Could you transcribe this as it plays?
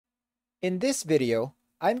In this video,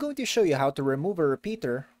 I'm going to show you how to remove a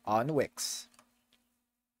repeater on Wix.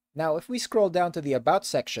 Now, if we scroll down to the About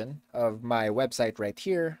section of my website right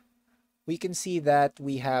here, we can see that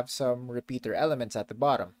we have some repeater elements at the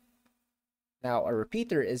bottom. Now, a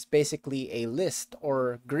repeater is basically a list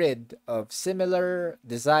or grid of similar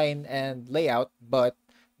design and layout, but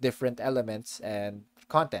different elements and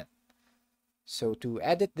content. So to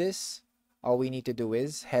edit this, all we need to do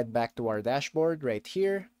is head back to our dashboard right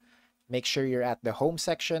here. Make sure you're at the home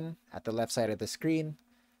section at the left side of the screen,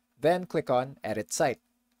 then click on Edit Site.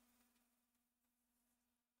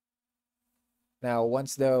 Now,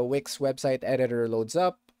 once the Wix website editor loads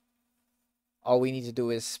up, all we need to do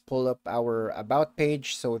is pull up our About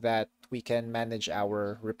page so that we can manage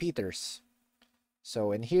our repeaters.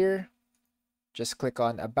 So in here, just click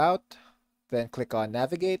on About, then click on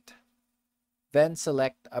Navigate, then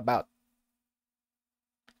select About.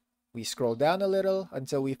 We scroll down a little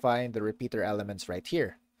until we find the repeater elements right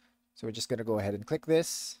here. So we're just going to go ahead and click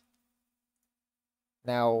this.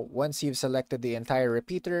 Now, once you've selected the entire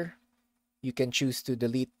repeater, you can choose to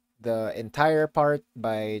delete the entire part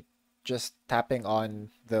by just tapping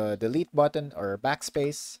on the delete button or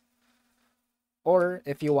backspace. Or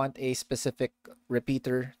if you want a specific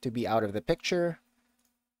repeater to be out of the picture,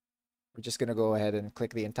 we're just going to go ahead and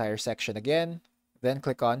click the entire section again, then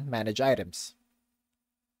click on Manage Items.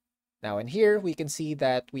 Now in here, we can see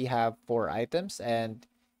that we have 4 items and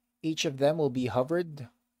each of them will be hovered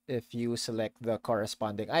if you select the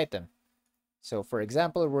corresponding item. So for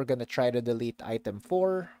example, we're going to try to delete item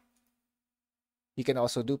 4. You can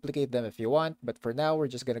also duplicate them if you want, but for now, we're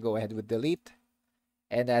just going to go ahead with delete.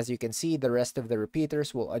 And as you can see, the rest of the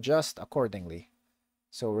repeaters will adjust accordingly.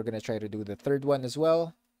 So we're going to try to do the third one as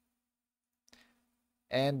well.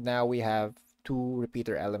 And now we have 2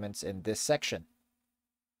 repeater elements in this section.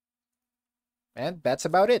 And that's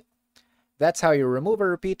about it. That's how you remove a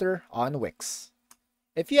repeater on Wix.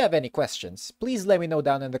 If you have any questions, please let me know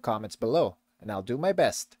down in the comments below, and I'll do my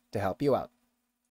best to help you out.